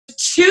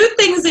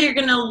things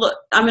that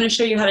I'm gonna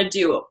show you how to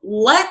do.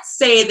 Let's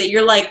say that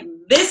you're like,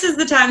 this is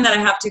the time that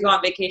I have to go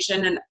on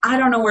vacation and I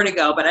don't know where to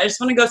go, but I just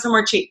wanna go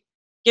somewhere cheap.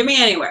 Give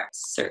me anywhere.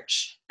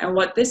 Search. And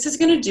what this is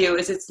gonna do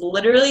is it's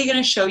literally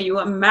gonna show you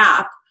a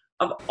map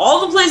of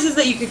all the places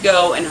that you could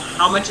go and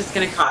how much it's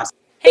gonna cost.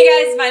 Hey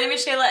guys, my name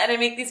is Shayla and I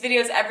make these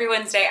videos every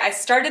Wednesday. I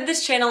started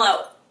this channel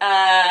out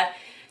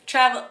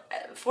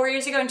 4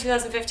 years ago in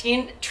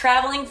 2015,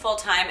 traveling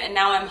full-time, and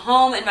now I'm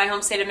home in my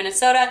home state of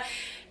Minnesota,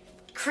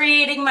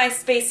 creating my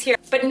space here.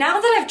 But now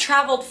that I've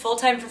traveled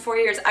full-time for 4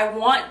 years, I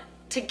want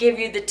to give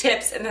you the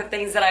tips and the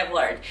things that I've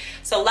learned.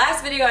 So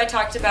last video I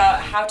talked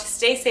about how to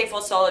stay safe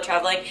while solo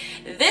traveling.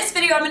 This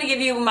video I'm gonna give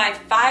you my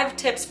 5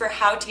 tips for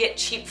how to get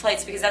cheap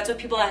flights, because that's what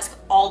people ask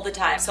all the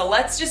time. So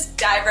let's just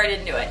dive right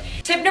into it.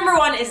 Tip number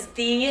 1 is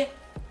the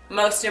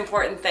most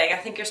important thing. I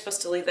think you're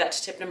supposed to leave that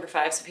to tip number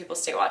 5 so people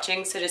stay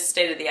watching, so just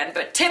stay to the end.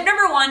 But tip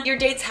number 1, your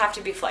dates have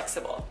to be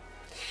flexible.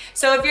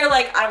 So if you're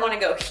like, I wanna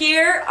go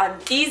here on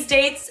these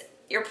dates,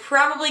 you're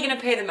probably gonna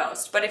pay the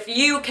most. But if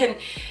you can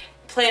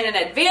plan in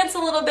advance a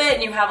little bit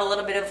and you have a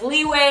little bit of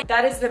leeway,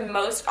 that is the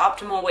most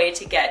optimal way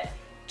to get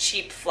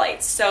cheap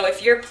flights. So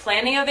if you're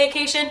planning a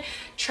vacation,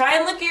 try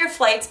and look at your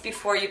flights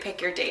before you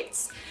pick your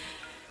dates.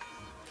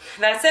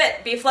 That's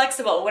it, be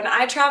flexible. When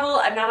I travel,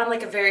 I'm not on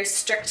like a very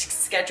strict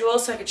schedule,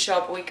 so I could show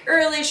up a week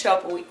early, show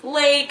up a week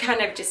late,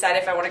 kind of decide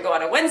if I wanna go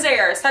on a Wednesday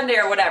or a Sunday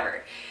or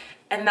whatever.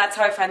 And that's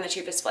how I find the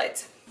cheapest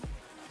flights.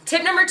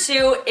 Tip number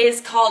 2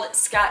 is called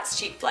Scott's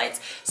Cheap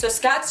Flights. So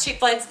Scott's Cheap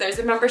Flights, there's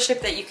a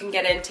membership that you can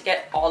get in to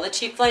get all the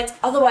cheap flights.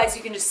 Otherwise,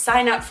 you can just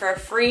sign up for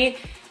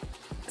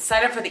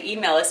the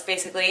email list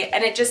basically,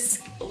 and it just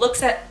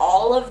looks at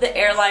all of the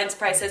airlines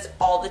prices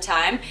all the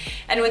time.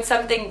 And when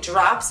something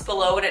drops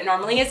below what it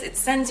normally is, it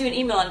sends you an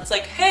email and it's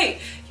like, hey,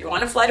 you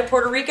want to fly to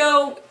Puerto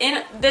Rico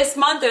in this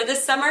month or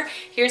this summer?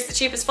 Here's the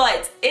cheapest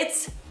flights.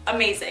 It's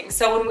amazing.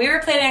 So when we were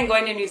planning on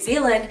going to New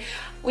Zealand,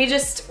 we're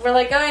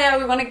like, oh yeah,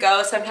 we want to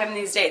go sometime in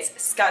these dates.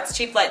 Scott's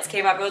Cheap Flights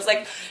came up. It was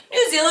like,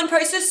 New Zealand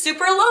price is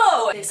super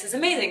low. This is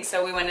amazing.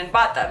 So we went and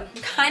bought them.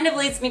 Kind of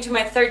leads me to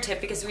my 3rd tip,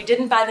 because we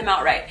didn't buy them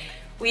outright.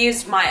 We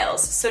used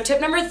miles. So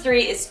tip number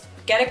 3 is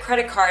get a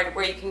credit card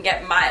where you can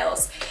get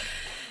miles.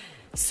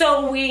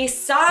 So we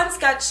saw on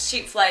Scott's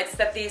Cheap Flights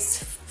that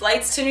these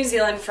flights to New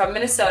Zealand from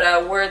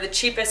Minnesota were the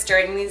cheapest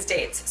during these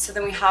dates. So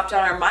then we hopped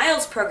on our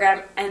miles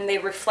program and they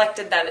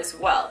reflected that as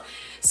well.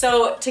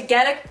 So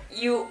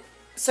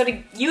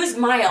to use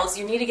miles,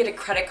 you need to get a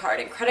credit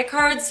card. And credit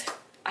cards,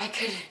 I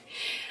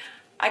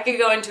could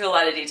go into a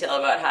lot of detail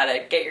about how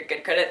to get your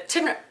good credit.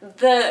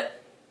 The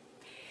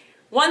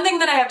one thing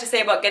that I have to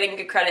say about getting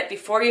good credit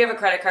before you have a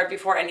credit card,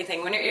 before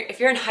anything, if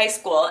you're in high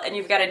school and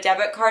you've got a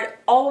debit card,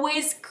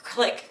 always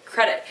click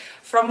credit.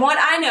 From what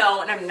I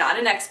know, and I'm not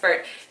an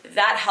expert,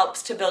 that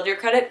helps to build your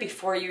credit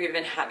before you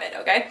even have it,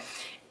 okay?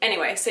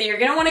 Anyway, so you're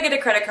gonna wanna get a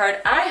credit card.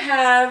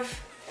 let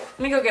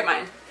me go get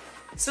mine.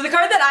 So the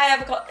card that I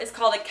have is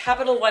called a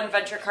Capital One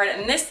Venture card,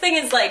 and this thing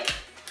is like,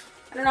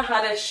 I don't know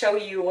how to show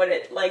you what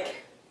it, like,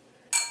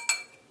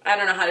 I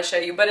don't know how to show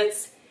you, but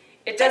it's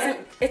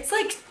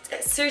like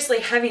seriously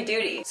heavy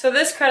duty. So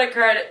this credit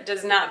card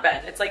does not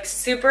bend. It's like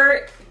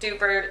super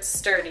duper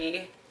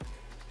sturdy.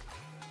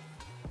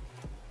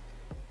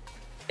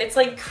 It's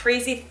like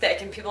crazy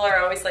thick, and people are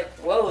always like,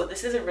 whoa,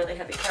 this is a really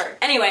heavy card.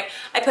 Anyway,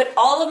 I put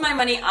all of my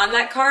money on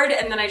that card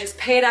and then I just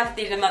pay it off at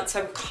the end of the month, so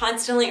I'm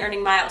constantly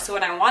earning miles. So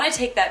when I want to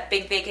take that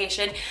big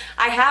vacation,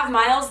 I have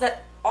miles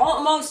that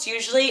almost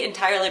usually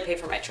entirely pay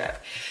for my trip.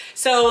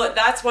 So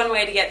that's one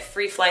way to get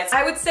free flights.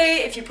 I would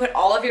say if you put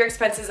all of your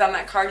expenses on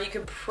that card, you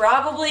could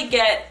probably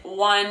get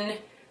 1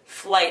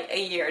 flight a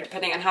year,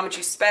 depending on how much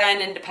you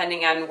spend and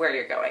depending on where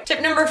you're going.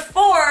 Tip number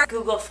 4,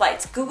 Google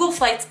Flights. Google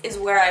Flights is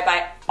where I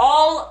buy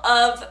all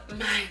of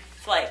my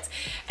flights.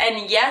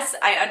 And yes,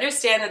 I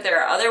understand that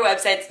there are other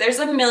websites. There's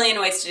a million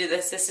ways to do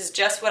this. This is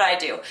just what I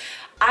do.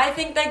 I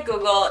think that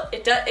Google,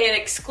 it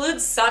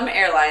excludes some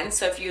airlines,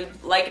 so if you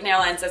like an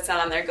airlines that's not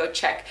on there, go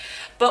check.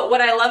 But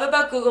what I love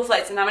about Google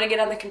Flights, and I'm gonna get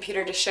on the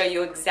computer to show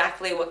you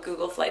exactly what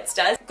Google Flights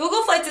does.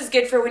 Google Flights is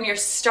good for when you're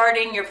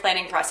starting your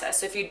planning process.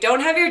 So if you don't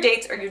have your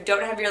dates or you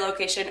don't have your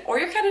location, or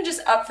you're kind of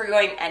just up for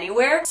going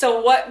anywhere. So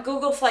what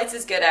Google Flights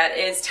is good at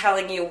is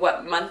telling you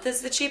what month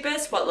is the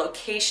cheapest, what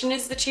location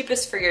is the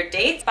cheapest for your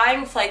dates.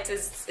 Buying flights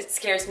it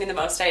scares me the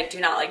most. I do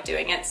not like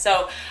doing it.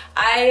 So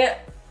I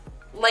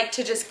like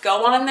to just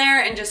go on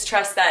there and just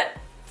trust that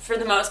for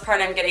the most part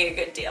I'm getting a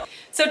good deal.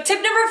 So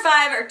tip number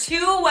 5 are 2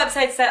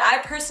 websites that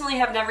I personally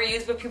have never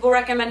used, but people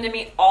recommend to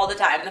me all the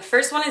time. The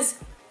first one is,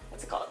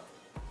 what's it called?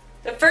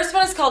 The first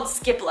one is called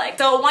Skipleg.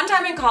 So one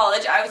time in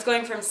college, I was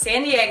going from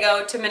San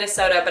Diego to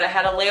Minnesota, but I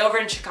had a layover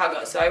in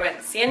Chicago. So I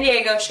went San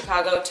Diego,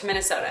 Chicago to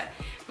Minnesota.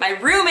 My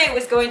roommate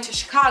was going to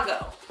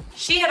Chicago.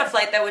 She had a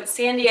flight that went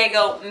San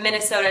Diego,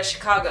 Minnesota,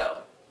 Chicago.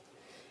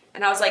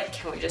 And I was like,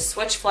 can we just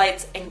switch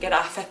flights and get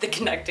off at the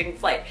connecting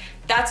flight?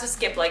 That's what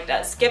Skipleg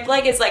does.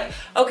 Skipleg is like,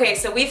 okay,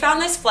 so we found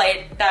this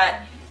flight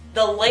that the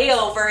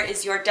layover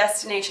is your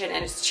destination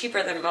and it's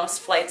cheaper than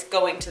most flights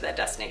going to that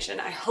destination.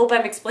 I hope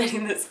I'm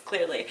explaining this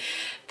clearly.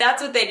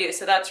 That's what they do,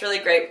 so that's really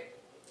great.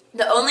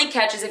 The only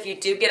catch is if you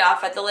do get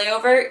off at the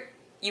layover,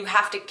 you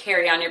have to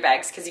carry on your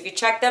bags, because if you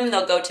check them,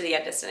 they'll go to the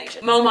end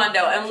destination.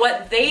 Momondo, and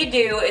what they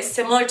do is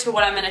similar to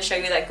what I'm gonna show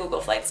you that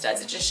Google Flights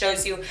does. It just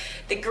shows you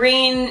the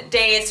green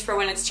days for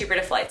when it's cheaper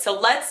to fly. So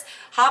let's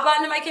hop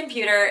onto my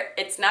computer.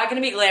 It's not gonna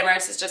be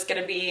glamorous, it's just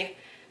gonna be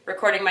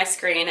recording my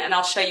screen, and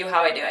I'll show you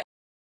how I do it.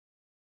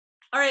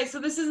 All right, so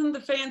this isn't the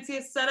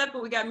fanciest setup,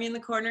 but we got me in the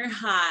corner,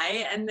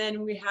 hi, and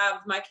then we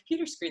have my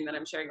computer screen that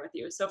I'm sharing with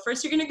you. So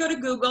first you're gonna go to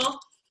Google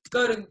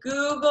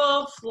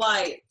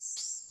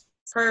Flights,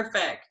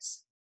 perfect.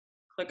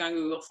 Click on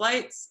Google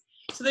Flights.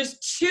 So there's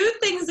two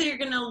things that you're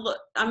gonna look,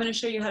 I'm gonna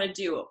show you how to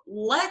do.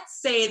 Let's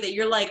say that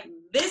you're like,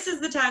 this is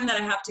the time that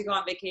I have to go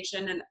on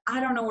vacation and I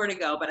don't know where to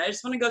go, but I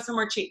just wanna go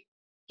somewhere cheap.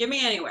 Give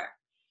me anywhere.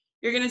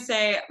 You're gonna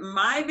say,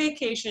 my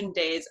vacation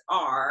days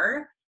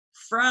are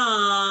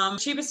from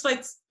cheapest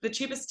flights, the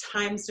cheapest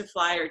times to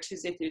fly are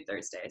Tuesday through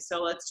Thursday.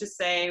 So let's just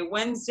say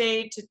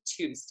Wednesday to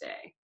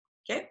Tuesday,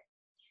 okay?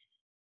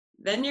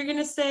 Then you're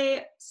gonna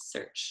say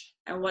search.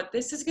 And what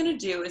this is gonna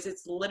do is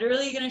it's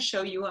literally gonna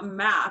show you a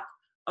map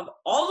of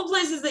all the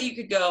places that you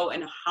could go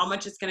and how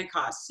much it's gonna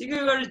cost. So you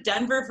could go to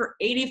Denver for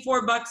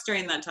 84 bucks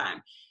during that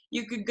time.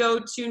 You could go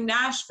to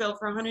Nashville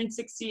for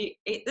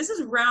 168. This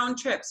is round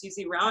trip. So you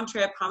see round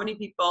trip, how many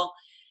people.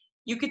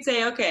 You could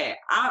say, okay,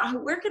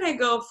 where can I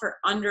go for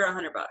under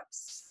 100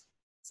 bucks?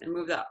 And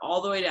move that all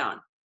the way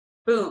down.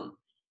 Boom.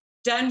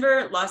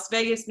 Denver, Las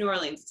Vegas, New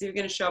Orleans. It's even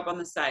gonna show up on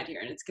the side here,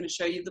 and it's gonna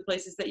show you the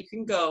places that you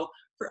can go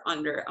for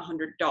under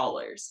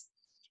 $100.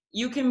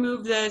 You can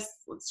move this,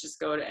 let's just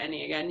go to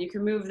any again. You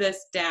can move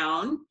this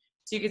down.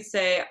 So you could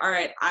say, all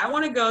right, I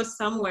wanna go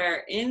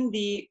somewhere in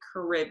the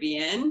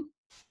Caribbean.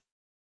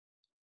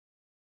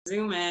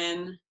 Zoom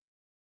in.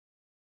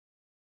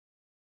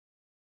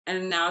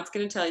 And now it's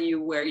gonna tell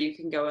you where you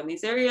can go in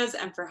these areas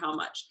and for how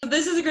much. So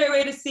this is a great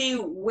way to see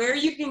where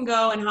you can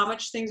go and how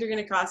much things are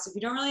gonna cost if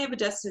you don't really have a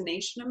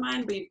destination in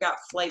mind, but you've got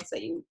flights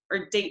that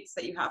or dates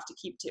that you have to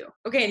keep to.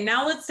 Okay,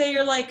 now let's say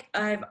you're like,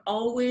 I've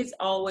always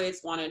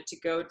wanted to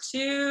go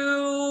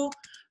to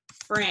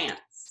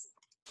France.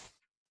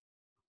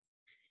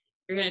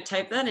 You're gonna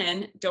type that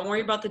in. Don't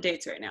worry about the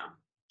dates right now.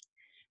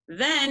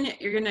 Then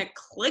you're gonna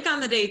click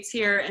on the dates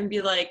here and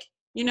be like,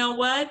 you know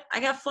what? I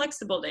got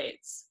flexible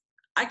dates.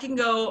 I can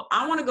go,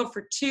 I wanna go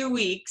for 2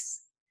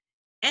 weeks,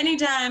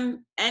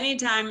 anytime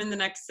in the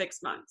next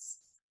 6 months.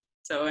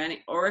 So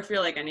or if you're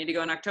like, I need to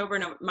go in October,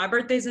 no, my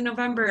birthday's in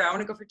November, I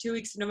wanna go for 2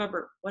 weeks in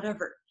November,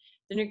 whatever.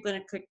 Then you're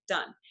gonna click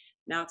done.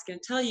 Now it's gonna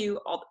tell you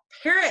all the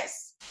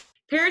Paris.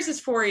 Paris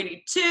is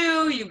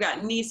 $482, you've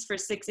got Nice for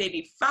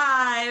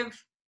 $685,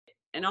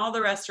 and all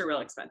the rest are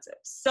real expensive.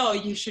 So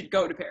you should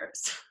go to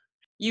Paris.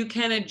 You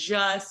can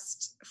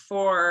adjust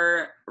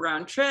for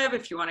round trip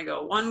if you want to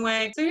go one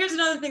way. So here's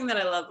another thing that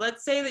I love.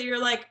 Let's say that you're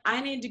like,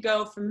 I need to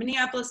go from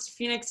Minneapolis to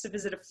Phoenix to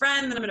visit a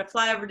friend, then I'm gonna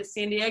fly over to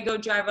San Diego,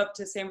 drive up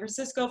to San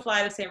Francisco,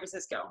 fly to San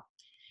Francisco.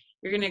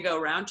 You're gonna go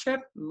round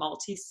trip,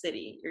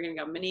 multi-city. You're gonna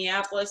go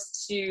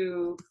Minneapolis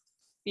to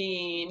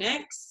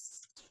Phoenix.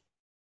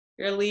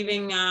 You're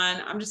leaving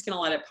on, I'm just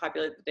gonna let it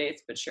populate the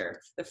dates, but sure,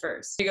 the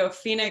first. You go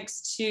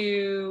Phoenix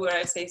to, what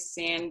did I say,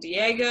 San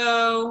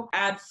Diego.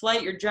 Add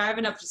flight, you're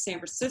driving up to San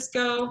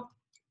Francisco.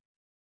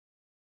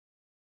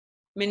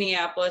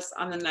 Minneapolis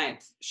on the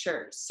 9th,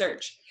 sure,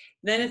 search.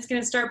 Then it's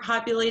gonna start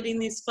populating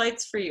these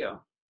flights for you.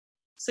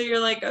 So you're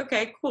like,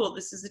 okay, cool,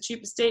 this is the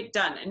cheapest date,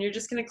 done. And you're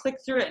just gonna click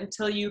through it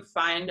until you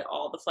find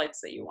all the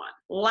flights that you want.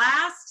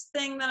 Last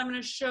thing that I'm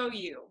gonna show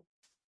you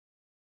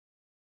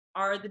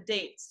are the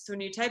dates. So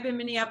when you type in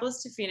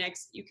Minneapolis to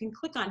Phoenix, you can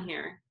click on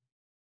here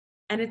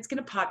and it's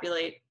gonna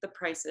populate the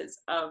prices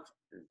of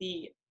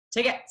the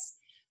tickets.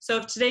 So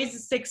if today's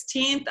the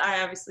 16th,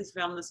 I obviously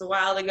filmed this a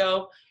while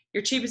ago,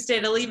 your cheapest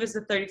day to leave is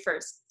the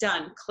 31st.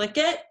 Done, click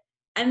it,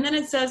 and then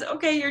it says,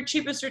 okay, your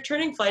cheapest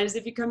returning flight is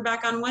if you come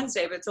back on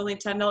Wednesday, but it's only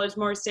 $10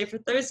 more to stay for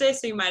Thursday,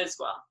 so you might as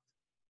well.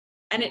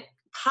 And it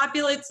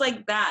populates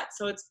like that.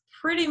 So it's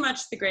pretty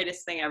much the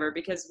greatest thing ever,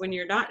 because when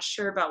you're not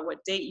sure about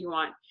what date you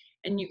want,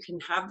 and you can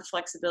have the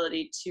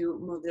flexibility to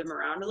move them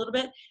around a little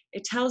bit,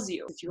 it tells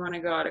you if you want to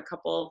go out a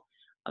couple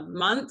of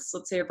months,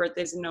 let's say your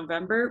birthday's in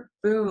November,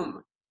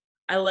 boom.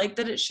 I like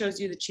that it shows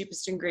you the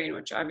cheapest in green,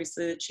 which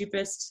obviously the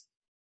cheapest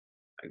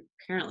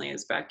apparently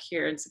is back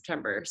here in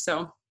September.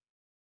 So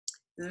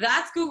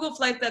that's Google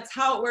Flights. That's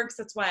how it works.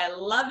 That's why I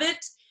love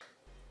it.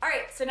 All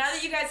right, so now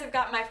that you guys have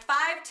got my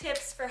 5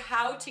 tips for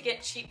how to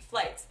get cheap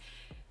flights,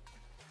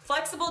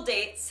 flexible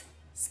dates,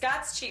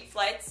 Scott's Cheap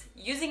Flights,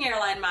 using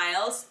airline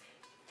miles,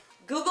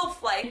 Google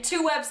Flight,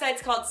 2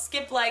 websites called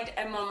SkipLegged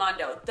and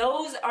Momondo.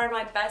 Those are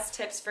my best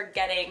tips for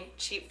getting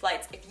cheap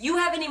flights. If you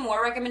have any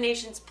more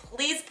recommendations,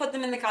 please put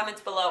them in the comments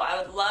below. I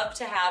would love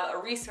to have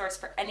a resource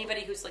for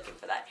anybody who's looking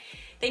for that.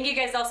 Thank you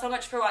guys all so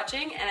much for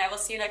watching, and I will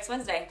see you next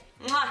Wednesday.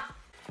 Mwah!